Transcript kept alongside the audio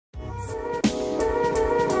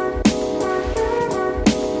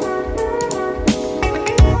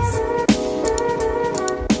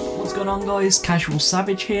on guys,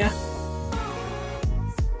 CasualSavage here.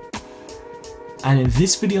 And in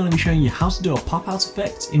this video I'm going to be showing you how to do a pop-out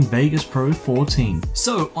effect in Vegas Pro 14.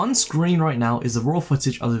 So on screen right now is the raw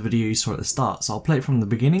footage of the video you saw at the start, so I'll play it from the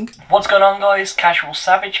beginning. What's going on guys,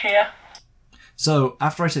 CasualSavage here. So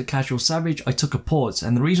after I said CasualSavage, I took a pause,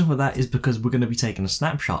 and the reason for that is because we're going to be taking a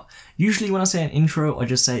snapshot. Usually when I say an intro, I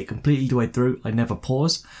just say it completely the way through, I never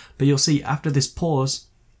pause, but you'll see after this pause,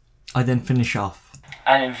 I then finish off.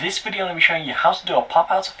 And in this video I'm going to be showing you how to do a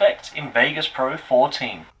pop-out effect in Vegas Pro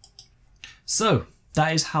 14. So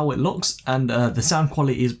that is how it looks, and the sound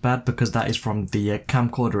quality is bad because that is from the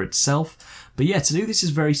camcorder itself. But yeah, to do this is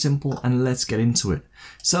very simple, and let's get into it.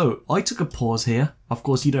 So I took a pause here. Of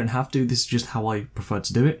course you don't have to, this is just how I prefer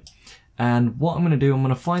to do it. And what I'm going to do, I'm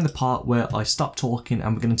going to find the part where I stop talking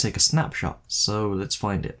and we're going to take a snapshot. So let's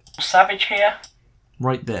find it. Savage here.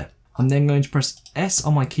 Right there. I'm then going to press S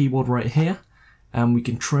on my keyboard right here. And we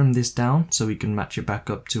can trim this down so we can match it back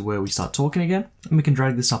up to where we start talking again. And we can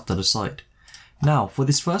drag this off to the side. Now for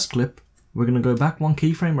this first clip, we're going to go back one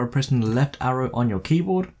keyframe by pressing the left arrow on your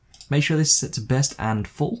keyboard. Make sure this is set to best and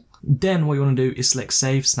full. Then what you want to do is select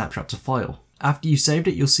Save Snapshot to File. After you saved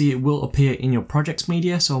it, you'll see it will appear in your projects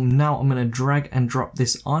media. So now I'm going to drag and drop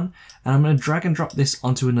this on, and I'm going to drag and drop this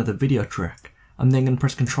onto another video track. I'm then going to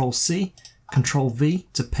press Ctrl C, Ctrl V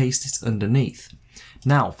to paste this underneath.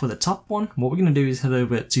 Now for the top one, what we're going to do is head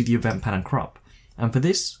over to the event pan and crop. And for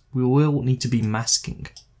this, we will need to be masking.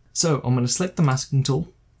 So I'm going to select the masking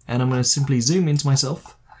tool, and I'm going to simply zoom into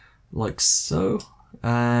myself like so.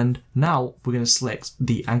 And now we're going to select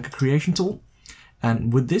the anchor creation tool,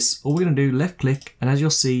 and with this all we're going to do, left click, and as you'll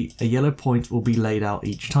see a yellow point will be laid out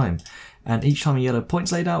each time, and each time a yellow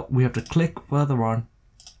point's laid out we have to click further on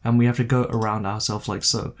and we have to go around ourselves like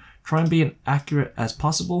so. Try and be as accurate as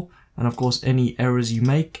possible, and of course any errors you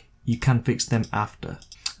make you can fix them after.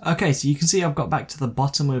 Okay, so you can see I've got back to the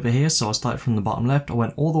bottom over here, so I started from the bottom left, I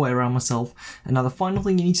went all the way around myself, and now the final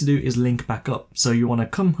thing you need to do is link back up. So you want to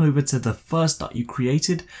come over to the first dot you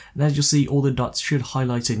created, and as you'll see all the dots should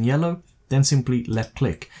highlight in yellow, then simply left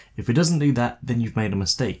click. If it doesn't do that, then you've made a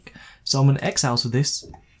mistake. So I'm going to X out of this,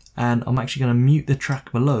 and I'm actually going to mute the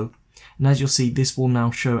track below. And as you'll see, this will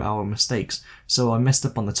now show our mistakes. So I messed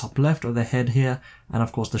up on the top left of the head here, and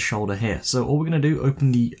of course the shoulder here. So all we're going to do,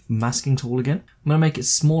 open the masking tool again. I'm going to make it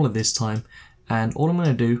smaller this time, and all I'm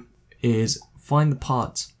going to do is find the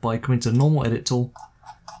parts by coming to normal edit tool,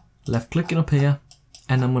 left clicking up here,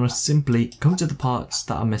 and I'm going to simply come to the parts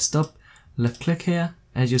that are messed up, left click here,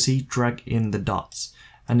 and as you'll see, drag in the dots.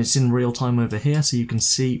 And it's in real time over here, so you can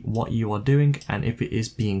see what you are doing and if it is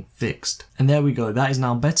being fixed. And there we go, that is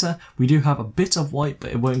now better. We do have a bit of white,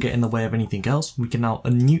 but it won't get in the way of anything else. We can now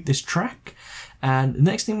unmute this track, and the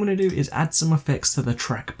next thing we're going to do is add some effects to the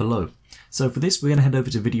track below. So for this, we're going to head over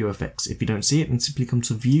to video effects. If you don't see it, then simply come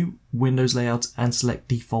to View, Windows Layout, and select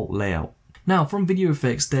Default Layout. Now from video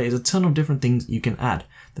effects, there is a ton of different things you can add.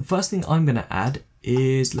 The first thing I'm going to add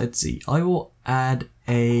is, let's see, I will add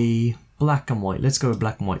a black and white. Let's go with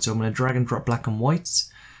black and white. So I'm going to drag and drop black and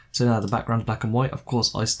whites. So now the background's black and white. Of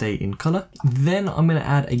course, I stay in color. Then I'm going to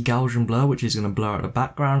add a Gaussian blur, which is going to blur out the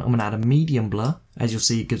background. I'm going to add a medium blur. As you'll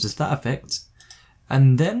see, it gives us that effect.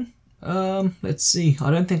 And then, let's see.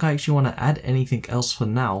 I don't think I actually want to add anything else for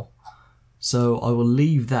now. So I will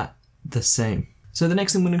leave that the same. So the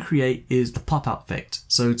next thing I'm going to create is the pop-out effect.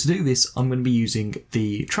 So to do this, I'm going to be using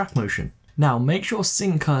the track motion. Now make sure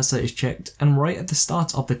sync cursor is checked, and right at the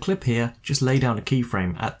start of the clip here, just lay down a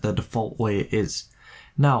keyframe at the default way it is.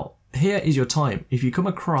 Now here is your time. If you come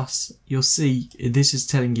across, you'll see this is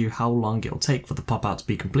telling you how long it'll take for the pop out to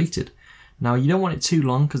be completed. Now you don't want it too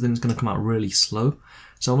long because then it's going to come out really slow.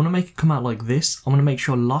 So I'm going to make it come out like this. I'm going to make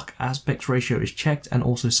sure lock aspect ratio is checked and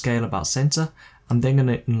also scale about center. I'm then going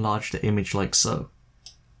to enlarge the image like so.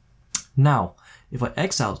 Now if I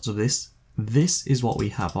X out of this, this is what we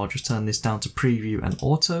have. I'll just turn this down to preview and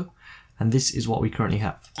auto, and this is what we currently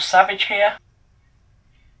have. Savage here.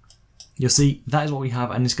 You'll see that is what we have,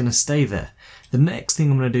 and it's going to stay there. The next thing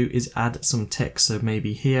I'm going to do is add some text, so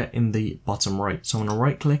maybe here in the bottom right. So I'm going to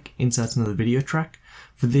right click, insert another video track.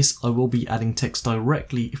 For this I will be adding text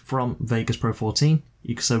directly from Vegas Pro 14.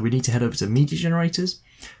 So we need to head over to media generators,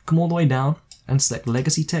 come all the way down, and select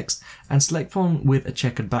legacy text, and select one with a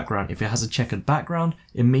checkered background. If it has a checkered background,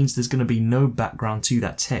 it means there's going to be no background to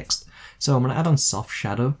that text. So I'm going to add on soft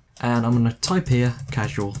shadow, and I'm going to type here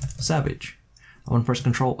CasualSavage. I'm going to press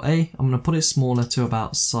Ctrl A. I'm going to put it smaller to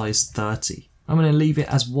about size 30. I'm going to leave it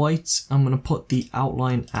as white. I'm going to put the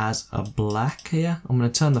outline as a black here. I'm going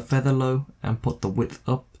to turn the feather low and put the width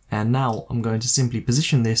up. And now I'm going to simply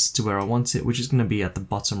position this to where I want it, which is going to be at the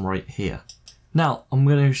bottom right here. Now I'm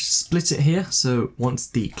going to split it here, so once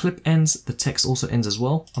the clip ends, the text also ends as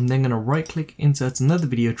well. I'm then going to right click, insert another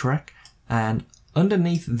video track, and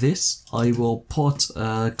underneath this I will put,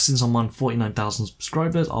 since I'm on 49,000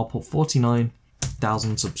 subscribers, I'll put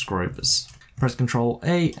 49,000 subscribers. Press Ctrl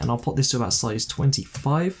A and I'll put this to about size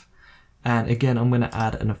 25, and again I'm going to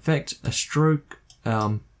add an effect, a stroke,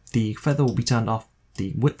 the feather will be turned off,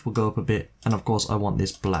 the width will go up a bit, and of course I want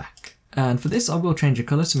this black. And for this I will change the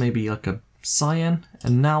colour to maybe like a cyan,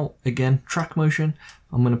 and now again track motion,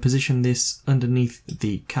 I'm going to position this underneath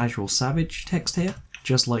the CasualSavage text here,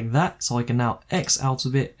 just like that, so I can now X out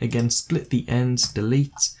of it, again split the ends,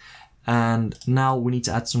 delete, and now we need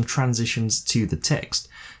to add some transitions to the text.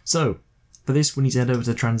 So for this we need to head over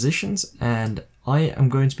to transitions, and I am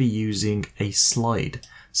going to be using a slide.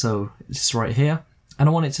 So it's right here, and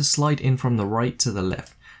I want it to slide in from the right to the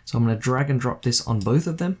left. So I'm going to drag and drop this on both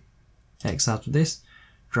of them, X out of this,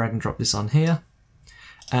 drag and drop this on here,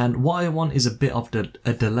 and what I want is a bit of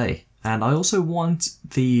a delay, and I also want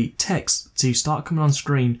the text to start coming on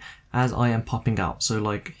screen as I am popping out. So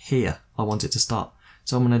like here I want it to start,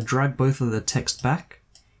 so I'm going to drag both of the text back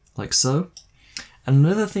like so. And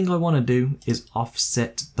another thing I want to do is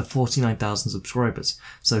offset the 49,000 subscribers,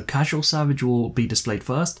 so CasualSavage will be displayed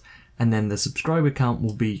first and then the subscriber count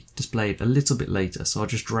will be displayed a little bit later, so I'll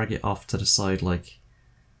just drag it off to the side like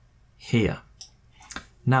here.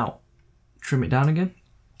 Now, trim it down again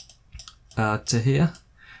to here,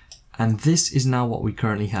 and this is now what we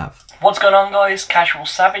currently have. What's going on guys,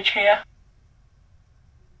 CasualSavage here.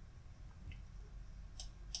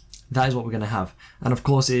 That is what we're going to have, and of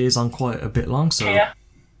course it is on quite a bit long, so here.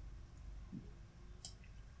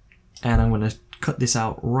 And I'm going to cut this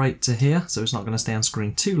out right to here, so it's not going to stay on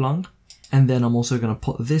screen too long. And then I'm also going to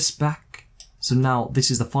put this back, so now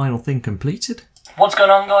this is the final thing completed. What's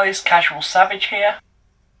going on guys, CasualSavage here.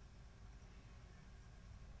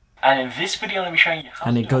 And in this video I'm going to be showing you how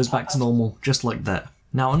and to it goes back to normal just like that.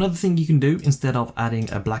 Now another thing you can do, instead of adding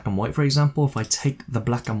a black and white for example, if I take the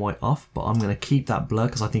black and white off, but I'm going to keep that blur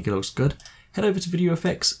because I think it looks good, head over to video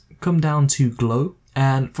effects, come down to glow,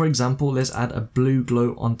 and for example let's add a blue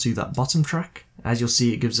glow onto that bottom track. As you'll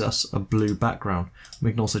see, it gives us a blue background.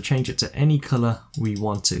 We can also change it to any colour we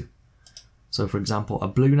want to. So for example a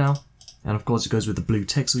blue now, and of course it goes with the blue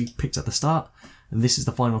text we picked at the start. And this is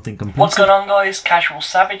the final thing completed. What's going on guys,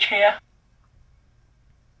 CasualSavage here.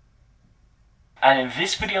 And in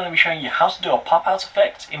this video I'm going to be showing you how to do a pop-out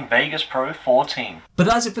effect in Vegas Pro 14. But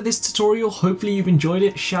that's it for this tutorial, hopefully you've enjoyed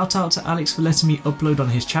it. Shout out to Alex for letting me upload on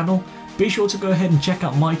his channel. Be sure to go ahead and check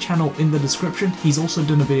out my channel in the description, he's also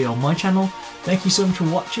done a video on my channel. Thank you so much for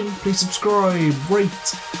watching, please subscribe,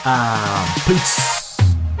 rate, and peace.